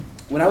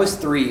When I was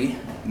 3,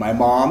 my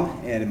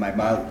mom and my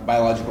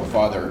biological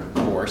father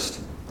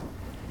divorced.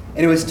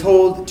 And it was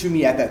told to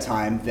me at that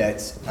time that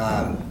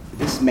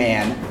this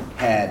man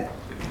had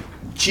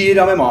cheated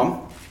on my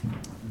mom,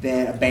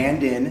 then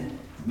abandoned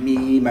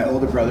me, my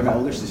older brother, my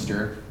older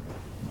sister,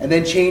 and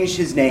then changed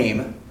his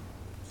name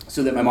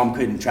so that my mom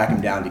couldn't track him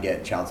down to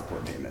get child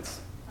support payments.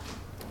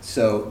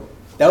 So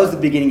that was the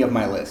beginning of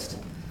my list.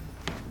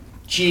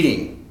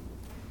 Cheating,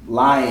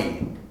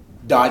 lying,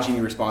 dodging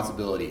your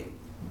responsibility.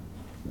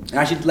 And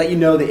I should let you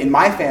know that in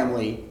my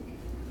family,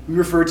 we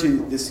refer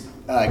to this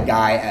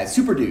guy as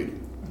Super Dude.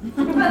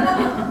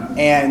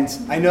 And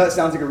I know it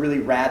sounds like a really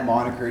rad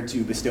moniker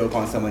to bestow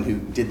upon someone who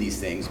did these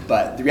things,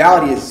 but the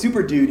reality is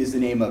Super Dude is the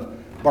name of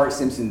Bart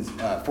Simpson's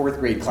 4th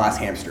grade class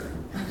hamster.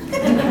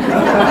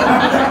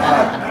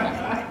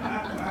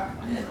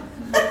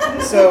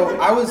 So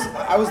I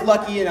was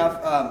lucky enough.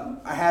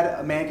 I had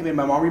a man come in.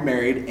 My mom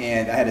remarried,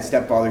 and I had a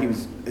stepfather. He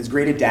was as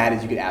great a dad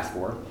as you could ask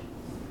for.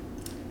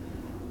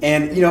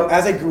 And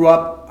as I grew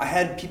up, I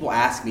had people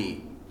ask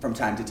me from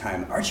time to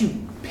time, "Aren't you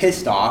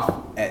pissed off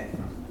at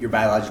your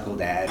biological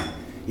dad?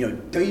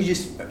 Don't you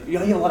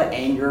have a lot of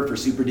anger for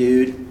Super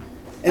Dude?"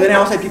 And then I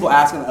also had people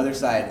ask on the other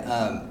side,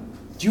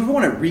 "Do you ever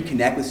want to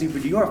reconnect with Super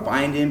Dude? Do you want to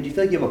find him? Do you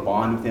feel like you have a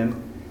bond with him?"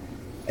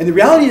 And the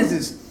reality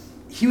is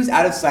he was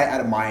out of sight, out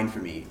of mind for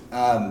me.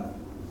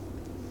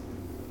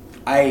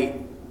 I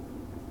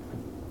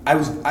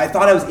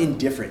thought I was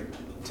indifferent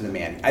to the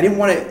man. I didn't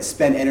want to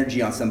spend energy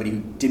on somebody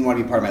who didn't want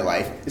to be part of my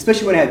life,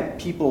 especially when I had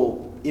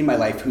people in my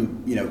life who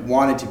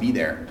wanted to be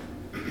there.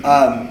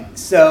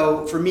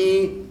 So for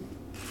me,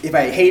 if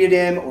I hated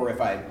him or if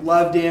I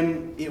loved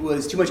him, it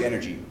was too much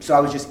energy. So I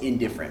was just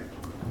indifferent.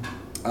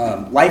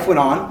 Life went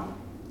on,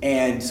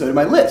 and so did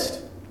my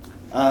list.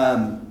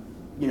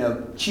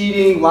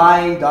 Cheating,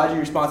 lying, dodging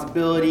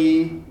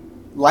responsibility,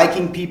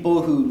 liking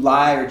people who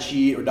lie or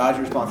cheat or dodge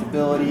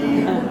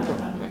responsibility,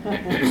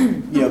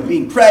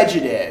 being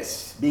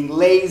prejudiced, being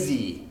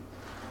lazy.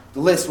 The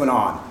list went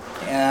on.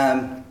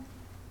 And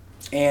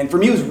for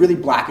me, it was really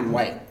black and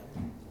white.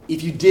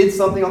 If you did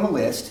something on the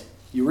list,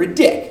 you were a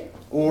dick,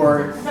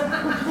 or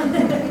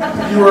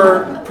you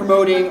were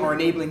promoting or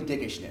enabling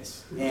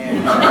dickishness.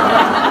 And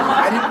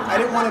I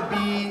didn't want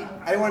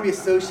to be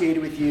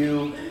associated with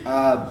you,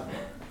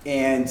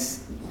 and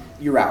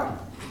you're out.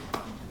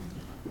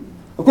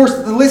 Of course,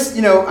 the list,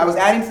 I was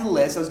adding to the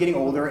list. I was getting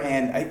older,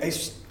 and I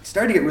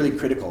started to get really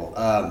critical.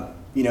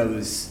 It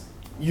was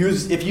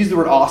if you use the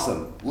word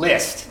awesome,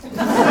 list.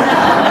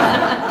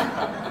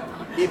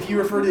 If you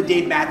refer to the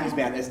Dave Matthews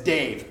Band as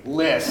Dave,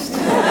 list.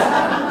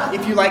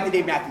 If you like the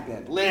Dave Matthews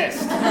Band,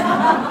 list.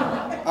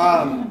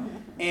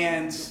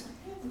 And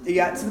it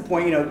got to the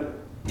point,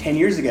 10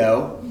 years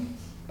ago,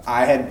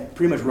 I had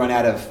pretty much run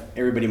out of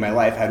everybody in my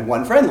life. I had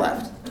one friend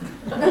left.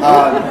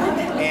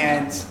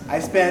 And I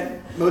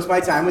spent most of my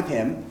time with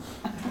him.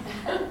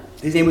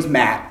 His name was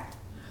Matt.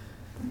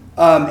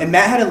 And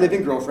Matt had a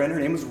live-in girlfriend. Her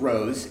name was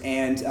Rose.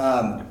 And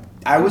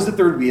I was the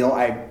third wheel.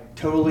 I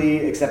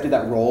totally accepted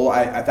that role.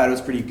 I thought I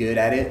was pretty good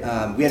at it.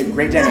 We had a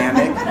great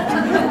dynamic.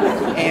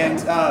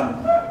 And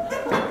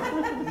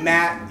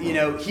Matt,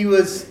 he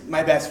was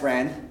my best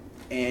friend,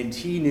 and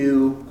he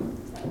knew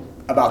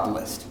about the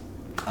list.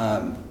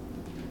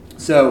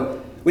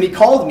 So when he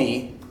called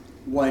me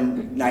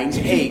one night and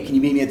said, "Hey, can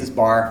you meet me at this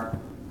bar?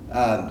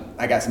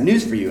 I got some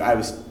news for you." I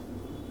was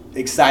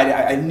excited.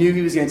 I knew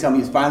he was going to tell me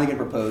he was finally going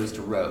to propose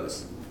to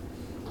Rose.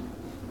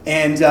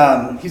 And he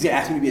was going to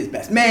ask me to be his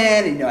best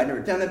man, and I'd never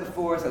done that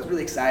before, so I was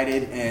really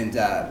excited. And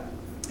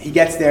he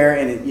gets there,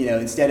 and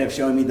instead of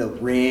showing me the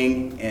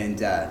ring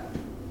and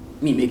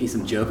me making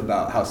some joke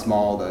about how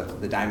small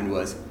the diamond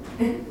was,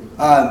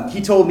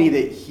 he told me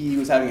that he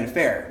was having an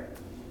affair,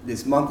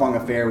 this month-long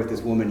affair with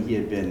this woman he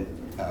had been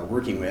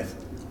working with.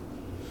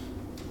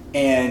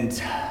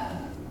 And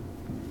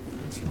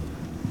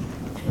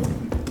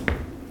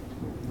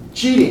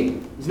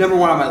cheating is number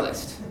one on my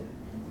list.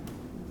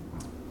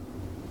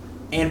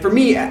 And for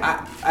me,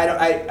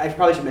 I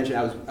probably should mention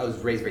I was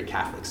raised very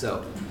Catholic,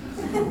 so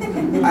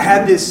I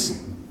had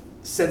this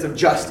sense of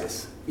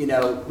justice.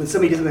 When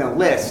somebody did something on a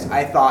list,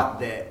 I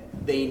thought that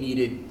they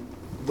needed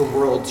the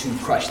world to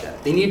crush them.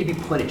 They needed to be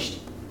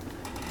punished.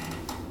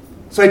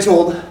 So I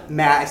told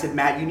Matt, I said,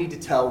 "Matt, you need to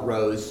tell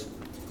Rose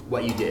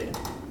what you did.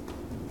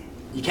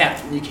 You can't,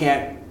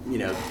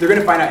 they're going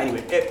to find out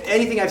anyway. If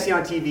anything I've seen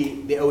on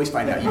TV, they always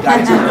find out. You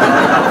got to."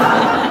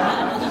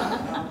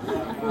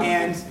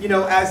 And,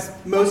 as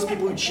most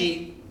people who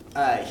cheat,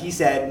 he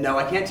said, "No,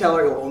 I can't tell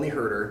her. It will only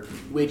hurt her,"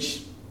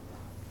 which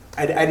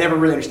I never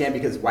really understand,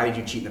 because why did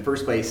you cheat in the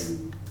first place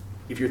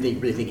if you're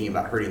really thinking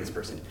about hurting this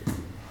person?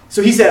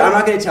 So he said, "I'm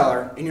not going to tell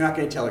her, and you're not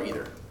going to tell her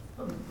either."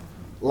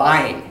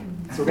 Lying.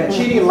 So we're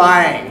cheating and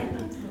lying.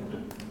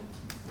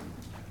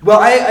 Well,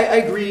 I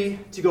agree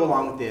to go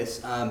along with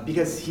this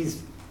because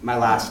he's my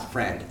last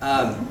friend.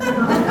 And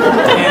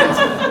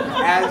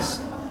as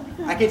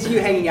I continue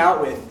hanging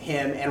out with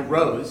him and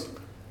Rose,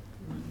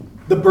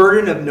 the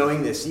burden of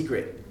knowing this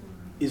secret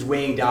is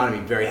weighing down on me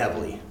very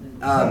heavily.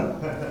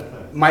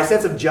 My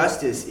sense of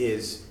justice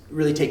is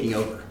really taking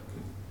over.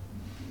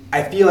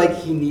 I feel like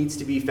he needs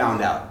to be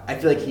found out. I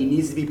feel like he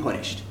needs to be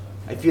punished.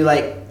 I feel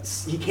like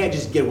he can't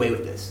just get away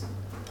with this.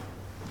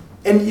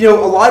 And a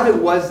lot of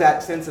it was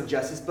that sense of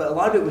justice, but a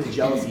lot of it was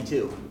jealousy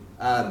too.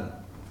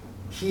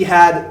 He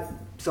had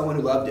someone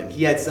who loved him.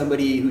 He had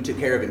somebody who took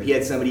care of him. He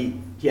had somebody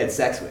he had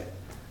sex with.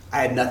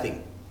 I had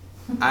nothing.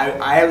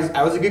 I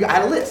was a good guy. I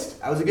had a list.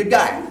 I was a good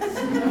guy.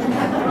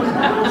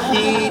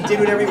 He did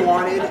whatever he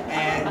wanted,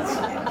 and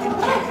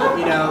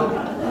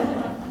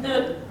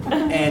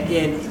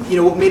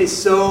what made it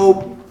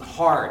so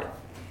hard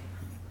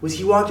was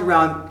he walked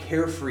around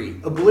carefree,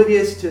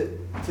 oblivious to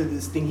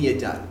this thing he had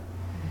done.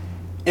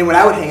 And when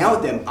I would hang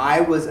out with him,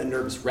 I was a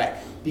nervous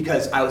wreck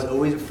because I was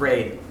always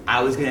afraid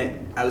I was gonna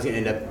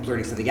end up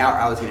blurting something out, or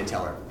I was gonna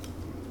tell her.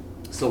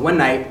 So one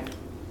night,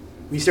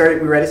 we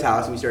were at his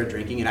house and we started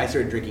drinking, and I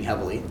started drinking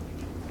heavily.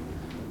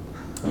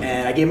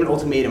 And I gave him an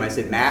ultimatum. I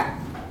said, Matt,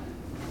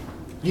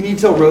 you need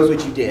to tell Rose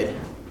what you did,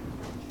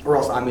 or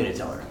else I'm gonna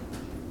tell her.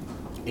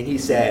 And he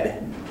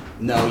said,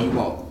 no, you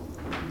won't.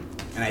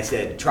 And I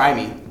said, try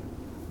me.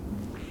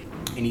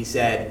 And he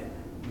said,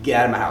 get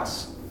out of my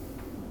house.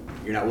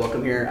 You're not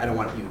welcome here. I don't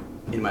want you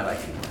in my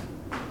life anymore.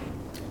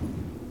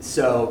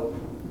 So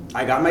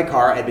I got in my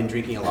car. I'd been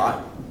drinking a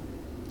lot.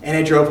 And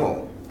I drove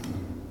home.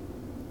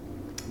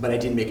 But I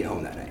didn't make it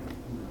home that night.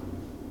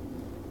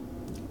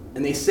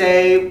 And they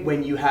say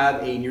when you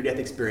have a near-death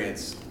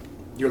experience,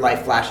 your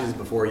life flashes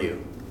before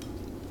you.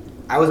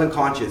 I was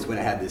unconscious when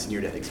I had this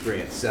near-death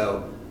experience,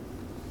 so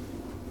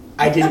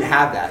I didn't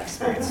have that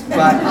experience.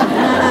 But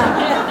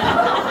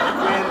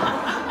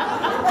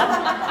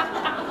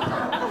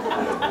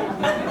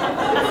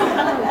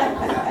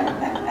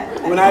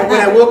when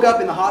I woke up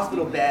in the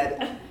hospital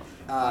bed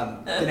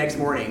the next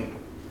morning,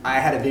 I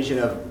had a vision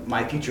of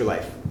my future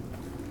life,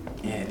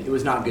 and it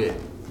was not good.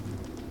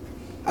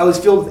 I was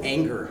filled with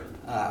anger.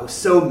 I was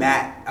so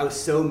mad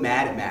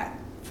at Matt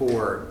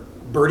for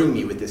burdening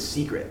me with this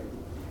secret,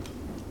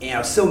 and I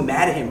was so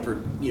mad at him for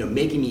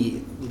making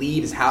me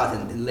leave his house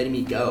and letting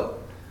me go.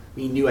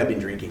 He knew I'd been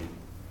drinking,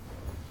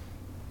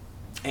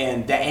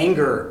 and the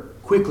anger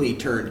quickly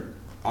turned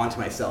onto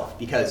myself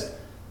because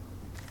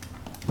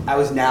I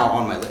was now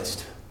on my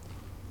list.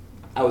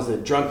 I was a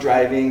drunk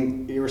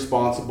driving,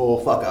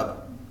 irresponsible fuck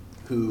up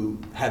who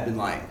had been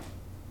lying.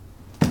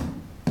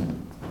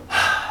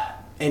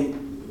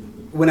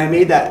 And when I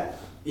made that,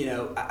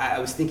 I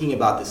was thinking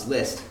about this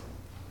list,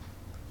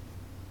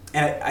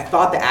 and I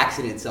thought the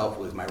accident itself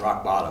was my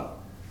rock bottom.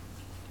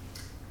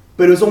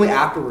 But it was only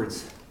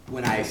afterwards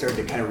when I started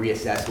to kind of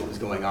reassess what was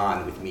going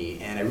on with me,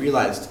 and I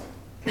realized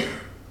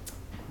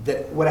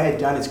that what I had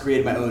done is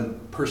created my own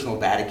personal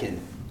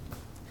Vatican.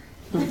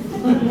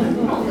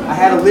 I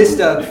had a list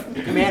of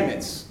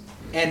commandments,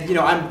 and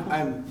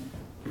I'm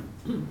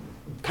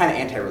kind of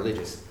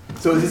anti-religious.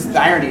 So the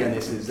irony on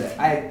this is that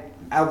I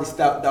have this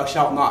thou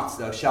shalt not,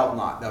 thou shalt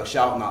not, thou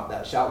shalt not,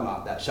 thou shalt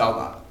not, thou shalt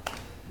not.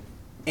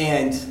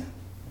 And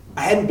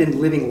I hadn't been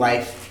living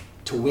life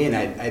to win,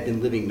 I'd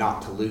been living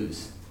not to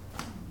lose.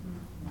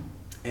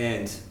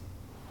 And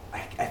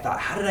I thought,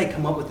 how did I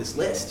come up with this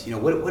list?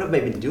 What have I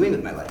been doing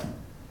with my life?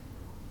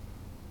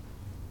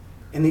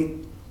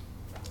 And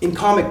in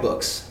comic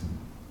books,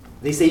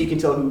 they say you can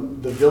tell who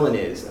the villain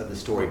is of the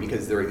story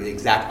because they're the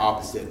exact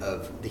opposite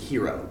of the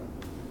hero.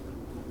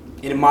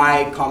 And in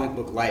my comic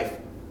book life,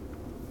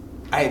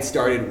 I had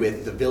started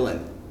with the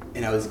villain,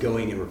 and I was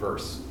going in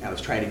reverse. I was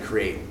trying to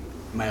create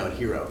my own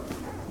hero.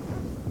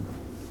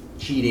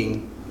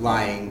 Cheating,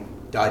 lying,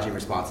 dodging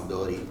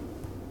responsibility.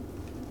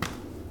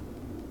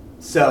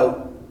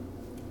 So,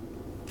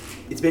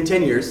 it's been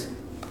 10 years,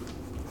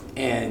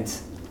 and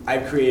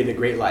I've created a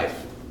great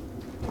life.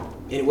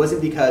 And it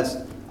wasn't because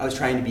I was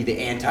trying to be the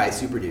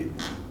anti-super dude.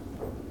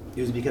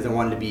 It was because I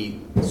wanted to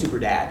be super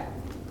dad.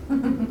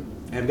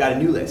 And I've got a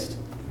new list.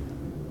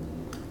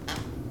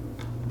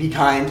 Be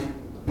kind.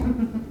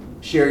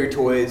 Share your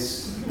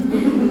toys.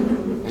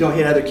 Don't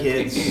hit other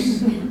kids.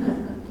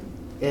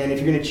 And if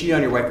you're going to cheat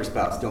on your wife or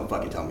spouse, don't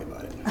fucking tell me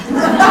about it.